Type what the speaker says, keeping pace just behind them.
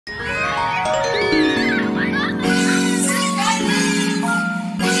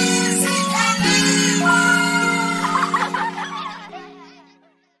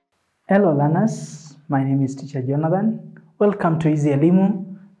Hello learners, my name is Teacher Jonathan. Welcome to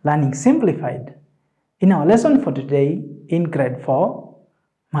EasyElimu, Learning Simplified. In our lesson for today, in grade 4,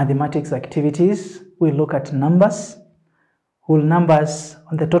 mathematics activities, we look at numbers, whole numbers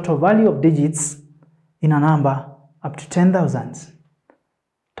on the total value of digits in a number up to 10,000.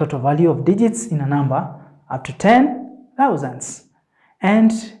 Total value of digits in a number up to 10,000.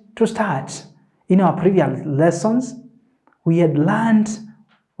 And to start, in our previous lessons, we had learned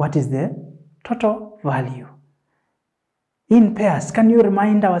what is the total value. In pairs, can you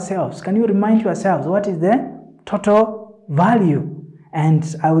remind yourselves what is the total value? And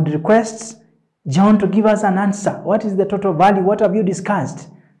I would request John to give us an answer. What is the total value? What have you discussed?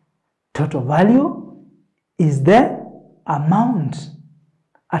 Total value is the amount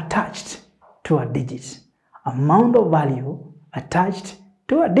attached to a digit. Amount of value attached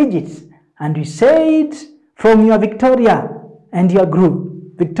to a digit. And we said from your Victoria and your group,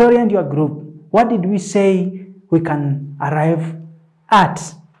 what did we say we can arrive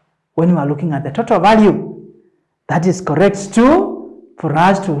at when we are looking at the total value? That is correct too. For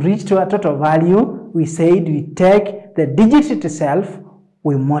us to reach to a total value, we said we take the digit itself,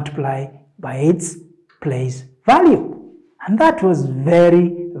 we multiply by its place value. And that was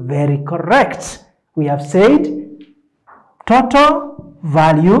very, very correct. We have said total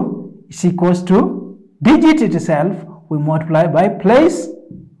value is equals to digit itself, we multiply by place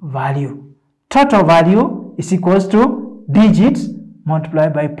value. Total value is equals to digit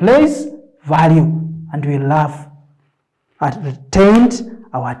multiplied by place value. And we have retained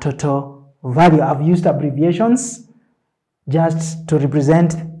our total value. I've used abbreviations just to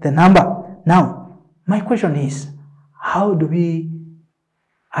represent the number. Now, my question is, how do we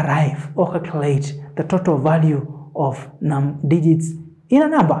arrive or calculate the total value of digits in a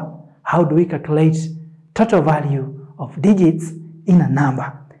number? How do we calculate total value of digits in a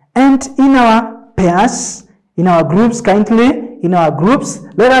number? And in our pairs, in our groups,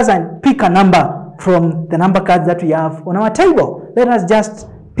 let us pick a number from the number cards that we have on our table. Let us just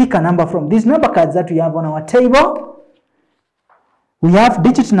pick a number from these number cards that we have on our table. We have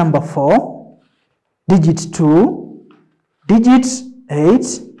digit number 4, digit 2, digit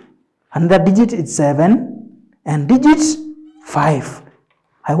 8, another digit is 7, and digit 5.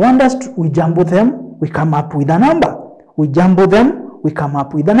 I want us to, we jumble them, we come up with a number. We jumble them, we come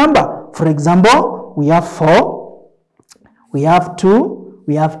up with a number. For example, we have 4, we have 2,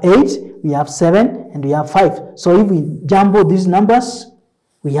 we have 8, we have 7, and we have 5. So if we jumble these numbers,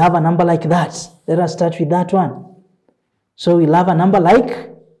 we have a number like that. Let us start with that one. So we'll have a number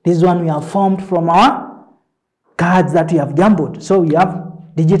like this one we have formed from our cards that we have jumbled. So we have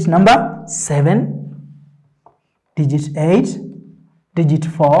digit number 7, digit 8, digit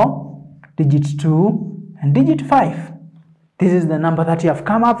 4, digit 2, and digit 5. This is the number that you have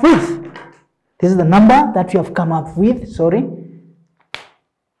come up with.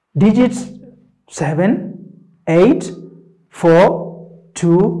 Digits 7, 8, 4,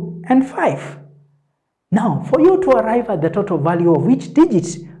 2, and 5. Now, for you to arrive at the total value of each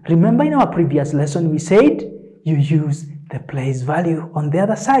digit, remember in our previous lesson we said you use the place value on the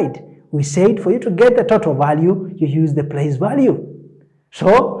other side. We said for you to get the total value, you use the place value.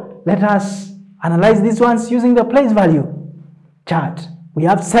 So, let us analyze these ones using the place value chart. We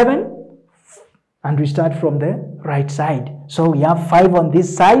have 7 and we start from the right side. So we have 5 on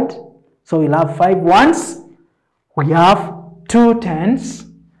this side. So we'll have 5 ones. We have 2 tens.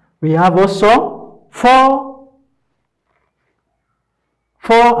 We have also 4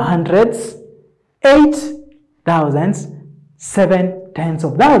 hundreds, 8 thousands, 7 tens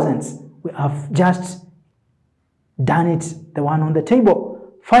of thousands. We have just done it, the one on the table.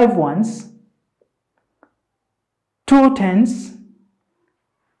 5 ones, 2 tens,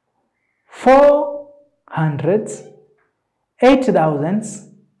 4 hundreds, 8 thousands,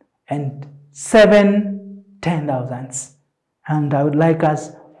 and 7 10,000s. And I would like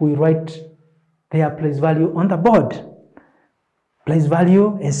us, we write their place value on the board. Place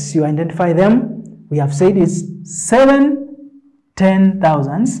value, as you identify them, we have said is 7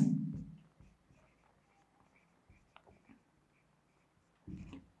 10,000s.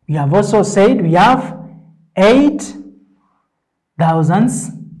 We have also said we have 8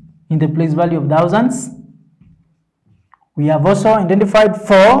 thousands in the place value of thousands. We have also identified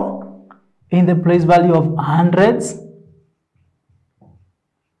 4 in the place value of hundreds.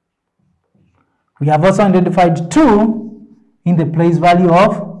 We have also identified 2 in the place value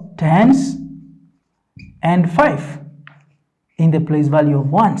of tens and 5 in the place value of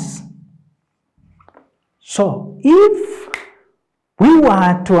ones. So if we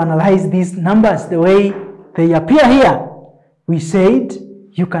were to analyze these numbers the way they appear here, we said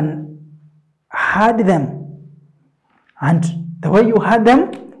you can add them. And the way you add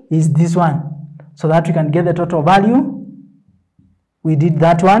them is this one, so that we can get the total value. We did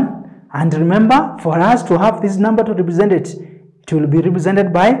that one. And remember, for us to have this number to represent it, it will be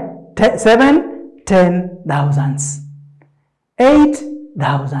represented by 7 10,000s.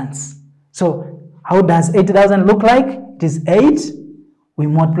 8,000s. So how does 8,000 look like? It is 8. We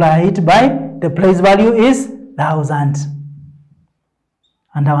multiply it by the place value is 1,000.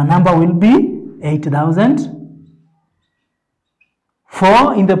 And our number will be 8,000.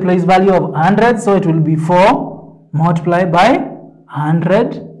 4 in the place value of 100, so it will be 4 multiplied by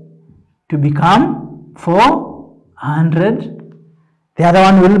 100 to become 400. The other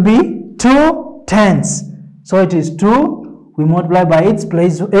one will be 2 tens. So it is 2. We multiply by its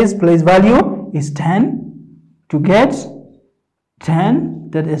place value is 10 to get 10.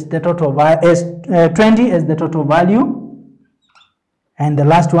 That is the total value. 20 is the total value. And the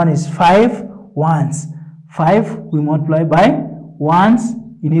last one is 5 ones. 5 we multiply by ones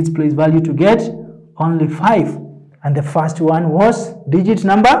in its place value to get only 5. And the first one was digit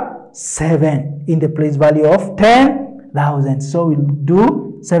number 7 in the place value of 10,000. So we'll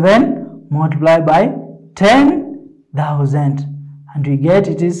do 7 multiplied by 10,000 and we get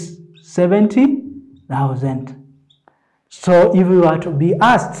it is 70,000. So if we were to be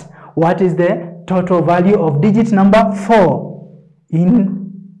asked what is the total value of digit number 4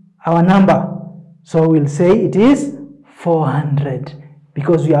 in our number, so we'll say it is 400,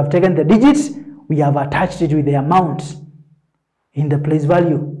 because we have taken the digits, we have attached it with the amount in the place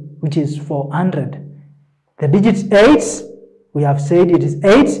value, which is 400. The digit 8, we have said it is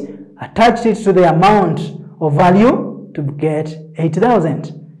 8, attached it to the amount of value to get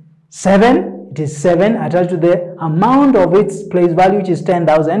 8,000. 7, it is 7 attached to the amount of its place value, which is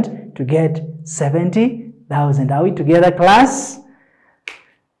 10,000, to get 70,000. Are we together, class?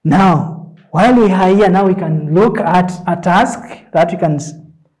 Now, while we are here, now we can look at a task that we can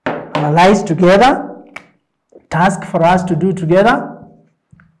analyze together. Task for us to do together.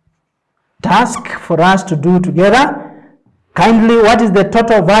 Task for us to do together. Kindly, what is the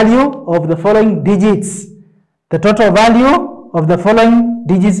total value of the following digits? The total value of the following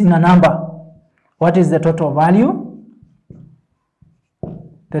digits in a number. What is the total value?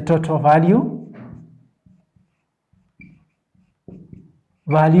 The total value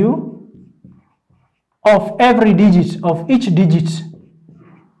of every digit, of each digit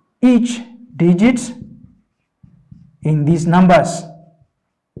in these numbers.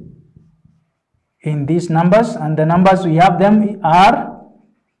 And the numbers we have them are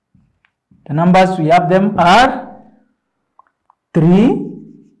 3,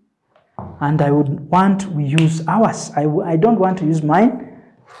 and I would want we use ours. I don't want to use mine.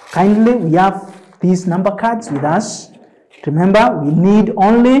 Kindly, we have these number cards with us. Remember, we need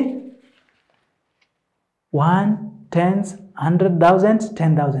only 1, 10s, 100,000,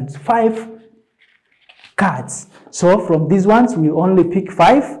 10,000, 5 cards. So from these ones, we only pick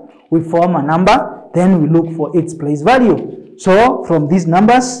 5. We form a number, then we look for its place value. So from these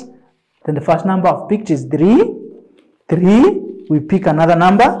numbers, then the first number I've picked is 3. 3, we pick another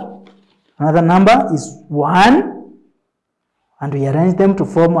number. Another number is 1, and we arrange them to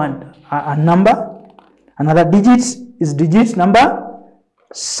form a number. Another digit is digit number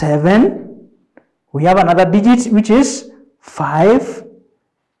 7. We have another digit which is 5.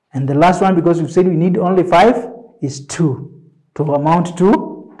 And the last one, because we've said we need only 5, is 2 to amount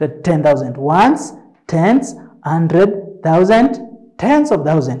to the 10,000. Ones, tens, 100,000, tens of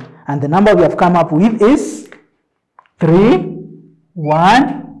thousand. And the number we have come up with is 3,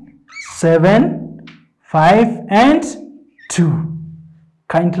 1, 7, 5, and 2.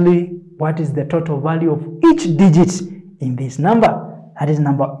 Kindly, what is the total value of each digit in this number? That is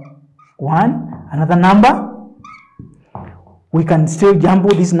number 1. Another number, we can still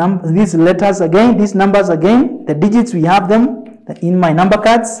jumble these letters again, these numbers again. The digits, we have them in my number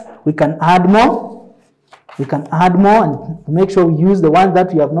cards. We can add more. We can add more and make sure we use the ones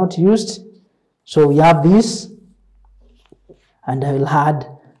that we have not used. So we have this, and I will add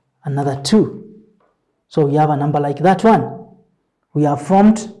another 2. So we have a number like that one. We have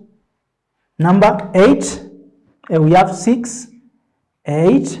formed number 8. We have 6,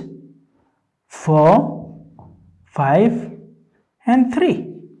 8, 4, 5, and 3.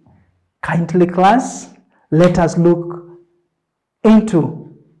 Kindly, class, let us look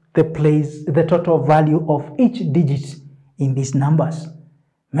into the total value of each digit in these numbers.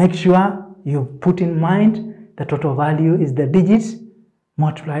 Make sure you put in mind the total value is the digits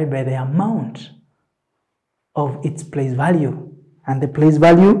multiplied by the amount of its place value, and the place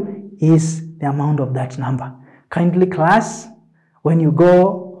value is the amount of that number. Kindly, class, when you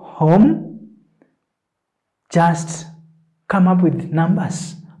go home, Just come up with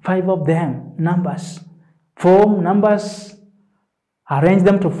numbers, 5 of them, numbers. Form numbers, arrange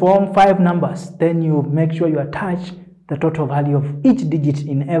them to form 5 numbers. Then you make sure you attach the total value of each digit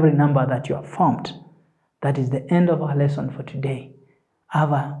in every number that you have formed. That is the end of our lesson for today.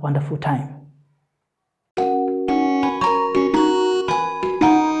 Have a wonderful time.